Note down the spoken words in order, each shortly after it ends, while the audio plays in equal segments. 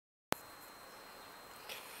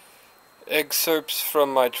Excerpts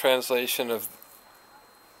from my translation of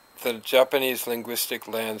The Japanese Linguistic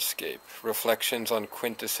Landscape, Reflections on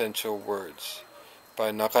Quintessential Words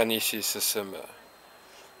by Nakanishi Susumu,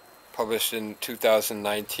 published in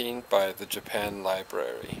 2019 by the Japan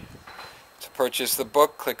Library. To purchase the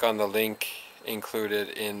book, click on the link included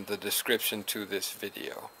in the description to this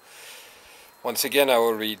video. Once again, I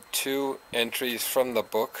will read two entries from the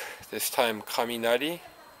book, this time Kaminari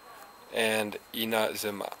and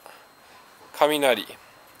Inazuma. Kaminari,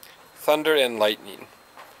 thunder and lightning.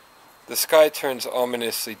 The sky turns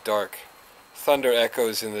ominously dark. Thunder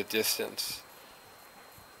echoes in the distance.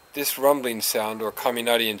 This rumbling sound, or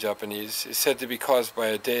kaminari in Japanese, is said to be caused by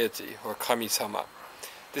a deity, or kami-sama.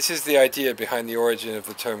 This is the idea behind the origin of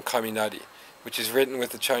the term kaminari, which is written with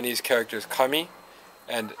the Chinese characters kami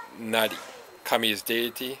and nari. Kami is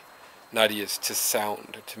deity, nari is to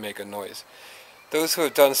sound, to make a noise. Those who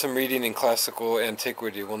have done some reading in classical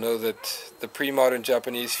antiquity will know that the pre-modern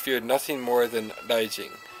Japanese feared nothing more than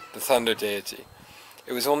Daijin, the thunder deity.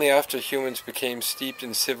 It was only after humans became steeped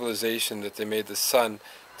in civilization that they made the sun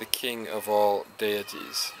the king of all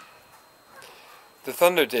deities. The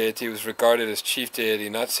thunder deity was regarded as chief deity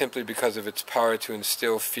not simply because of its power to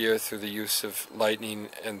instill fear through the use of lightning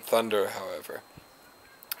and thunder, however.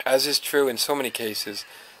 As is true in so many cases,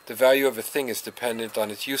 the value of a thing is dependent on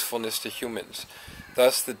its usefulness to humans.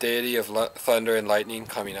 Thus, the deity of thunder and lightning,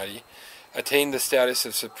 Kaminari, attained the status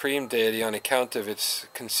of supreme deity on account of its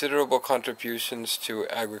considerable contributions to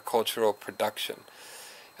agricultural production.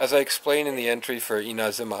 As I explain in the entry for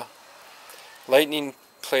Inazuma, lightning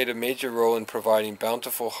played a major role in providing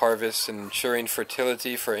bountiful harvests and ensuring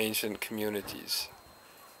fertility for ancient communities.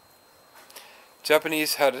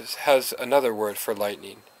 Japanese has another word for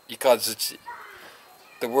lightning, ikazuchi.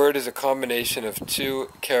 The word is a combination of two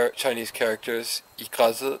Chinese characters,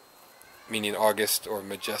 ikazu, meaning august or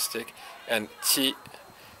majestic, and chi,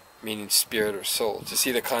 meaning spirit or soul. To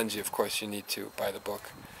see the kanji, of course, you need to buy the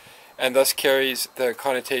book, and thus carries the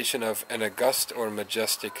connotation of an august or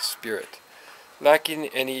majestic spirit. Lacking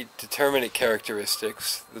any determinate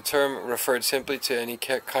characteristics, the term referred simply to any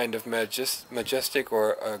kind of majestic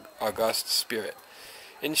or august spirit.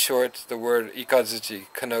 In short, the word ikazuchi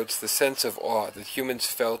connotes the sense of awe that humans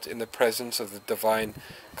felt in the presence of the divine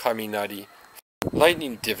kaminari.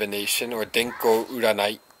 Lightning divination, or denko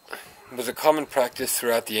uranai, was a common practice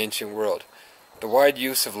throughout the ancient world. The wide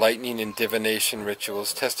use of lightning in divination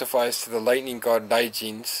rituals testifies to the lightning god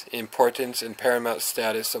Daijin's importance and paramount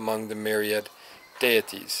status among the myriad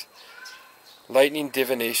deities. Lightning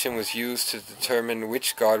divination was used to determine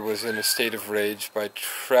which god was in a state of rage by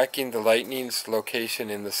tracking the lightning's location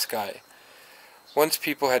in the sky. Once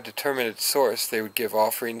people had determined its source, they would give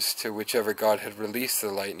offerings to whichever god had released the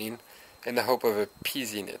lightning in the hope of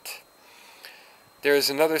appeasing it. There is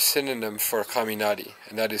another synonym for kaminari,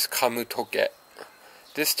 and that is kamutoge.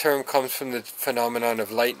 This term comes from the phenomenon of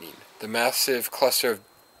lightning, the massive cluster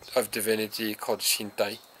of divinity called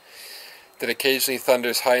Shintai, that occasionally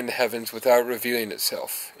thunders high in the heavens without revealing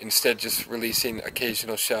itself, instead just releasing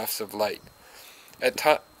occasional shafts of light. At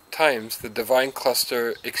times, the divine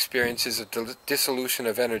cluster experiences a dissolution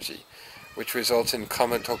of energy, which results in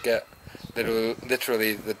kamutoge,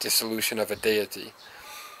 literally the dissolution of a deity.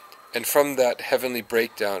 And from that heavenly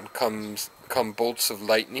breakdown come bolts of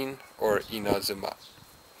lightning, or Inazuma.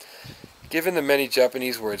 Given the many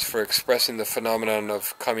Japanese words for expressing the phenomenon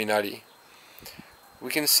of kaminari, we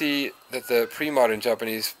can see that the pre-modern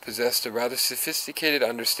Japanese possessed a rather sophisticated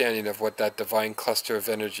understanding of what that divine cluster of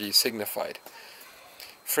energy signified.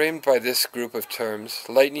 Framed by this group of terms,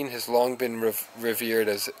 lightning has long been revered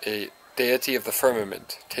as a deity of the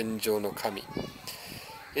firmament, Tenjō no Kami.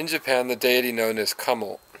 In Japan, the deity known as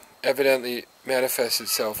Kamo evidently manifests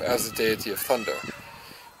itself as the deity of thunder.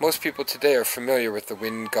 Most people today are familiar with the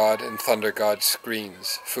wind god and thunder god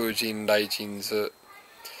screens, Fujin, Daijin,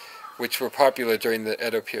 which were popular during the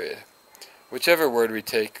Edo period. Whichever word we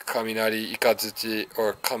take, kaminari, ikazuchi,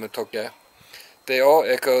 or kamutoge, they all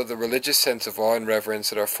echo the religious sense of awe and reverence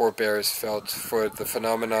that our forebears felt for the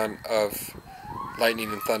phenomenon of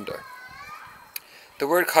lightning and thunder. The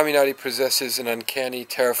word kaminari possesses an uncanny,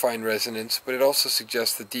 terrifying resonance, but it also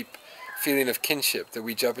suggests the deep feeling of kinship that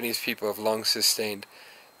we Japanese people have long sustained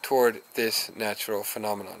toward this natural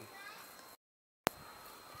phenomenon.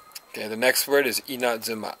 Okay, the next word is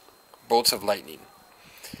Inazuma, bolts of lightning.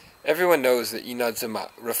 Everyone knows that Inazuma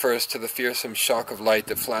refers to the fearsome shock of light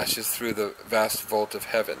that flashes through the vast vault of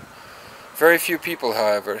heaven. Very few people,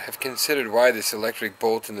 however, have considered why this electric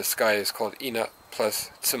bolt in the sky is called Ina plus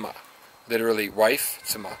Tsuma, literally wife,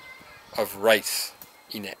 Tsuma, of rice,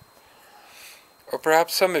 Ine. Or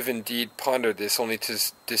perhaps some have indeed pondered this only to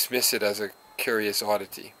dismiss it as a curious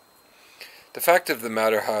oddity. The fact of the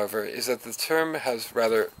matter, however, is that the term has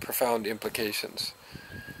rather profound implications.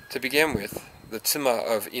 To begin with, the tsuma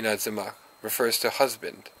of Inazuma refers to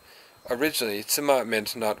husband. Originally, tsuma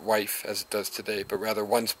meant not wife, as it does today, but rather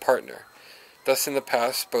one's partner. Thus, in the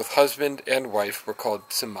past, both husband and wife were called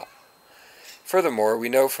tsuma. Furthermore, we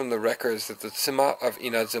know from the records that the tsuma of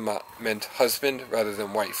Inazuma meant husband rather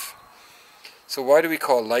than wife. So why do we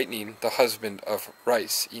call lightning the husband of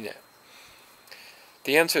rice, ine?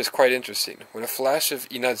 The answer is quite interesting. When a flash of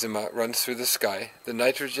Inazuma runs through the sky, the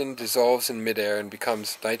nitrogen dissolves in midair and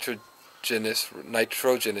becomes nitrogenous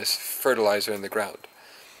fertilizer in the ground.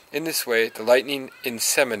 In this way, the lightning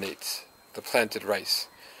inseminates the planted rice.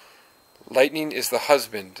 Lightning is the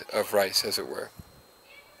husband of rice, as it were.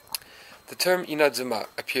 The term Inazuma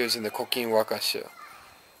appears in the Kokin Wakashu,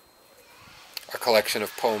 a collection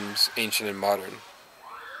of poems, ancient and modern,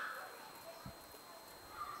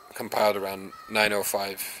 compiled around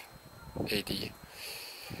 905 AD.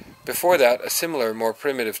 Before that, a similar, more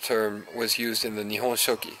primitive term was used in the Nihon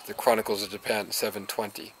Shoki, the Chronicles of Japan,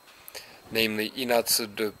 720, namely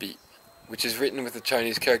Inatsurubi, which is written with the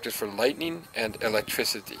Chinese characters for lightning and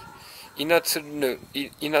electricity.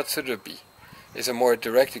 Inatsurubi is a more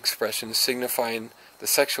direct expression signifying the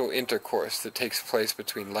sexual intercourse that takes place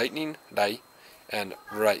between lightning, rai, and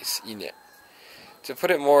rice, ine. To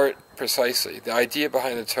put it more precisely, the idea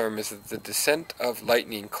behind the term is that the descent of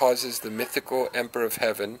lightning causes the mythical Emperor of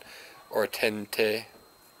Heaven, or Tente,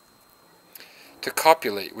 to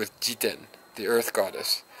copulate with Jiten, the earth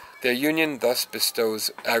goddess. Their union thus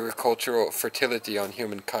bestows agricultural fertility on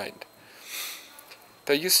humankind.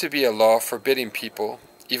 There used to be a law forbidding people,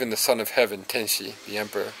 even the son of heaven, Tenshi, the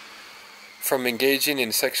emperor, from engaging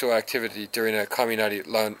in sexual activity during a Kaminari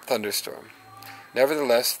thunderstorm.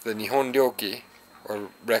 Nevertheless, the Nihon Ryoki, or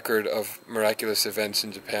record of miraculous events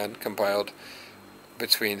in Japan, compiled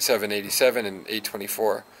between 787 and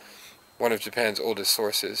 824, one of Japan's oldest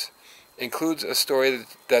sources, includes a story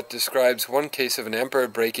that describes one case of an emperor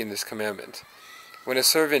breaking this commandment. When a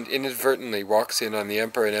servant inadvertently walks in on the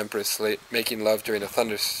emperor and empress making love during a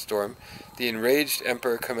thunderstorm, the enraged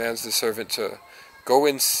emperor commands the servant to go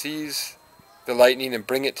and seize the lightning and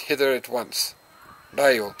bring it hither at once.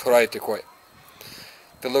 Rai o toraete koi.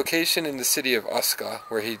 The location in the city of Asuka,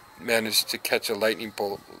 where he managed to catch a lightning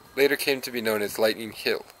bolt, later came to be known as Lightning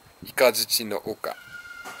Hill, Ikazuchi no Oka.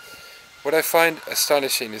 What I find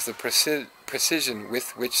astonishing is the precision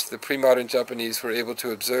with which the pre-modern Japanese were able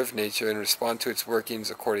to observe nature and respond to its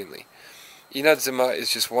workings accordingly. Inazuma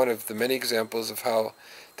is just one of the many examples of how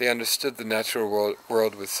they understood the natural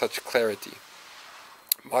world with such clarity.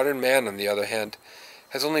 Modern man, on the other hand,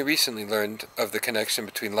 has only recently learned of the connection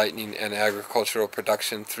between lightning and agricultural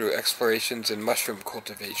production through explorations in mushroom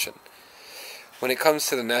cultivation. When it comes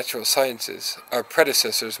to the natural sciences, our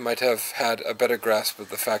predecessors might have had a better grasp of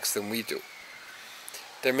the facts than we do.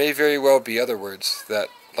 There may very well be other words that,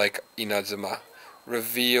 like Inazuma,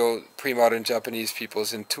 reveal pre-modern Japanese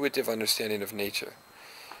people's intuitive understanding of nature.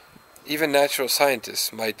 Even natural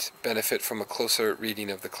scientists might benefit from a closer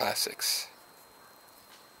reading of the classics.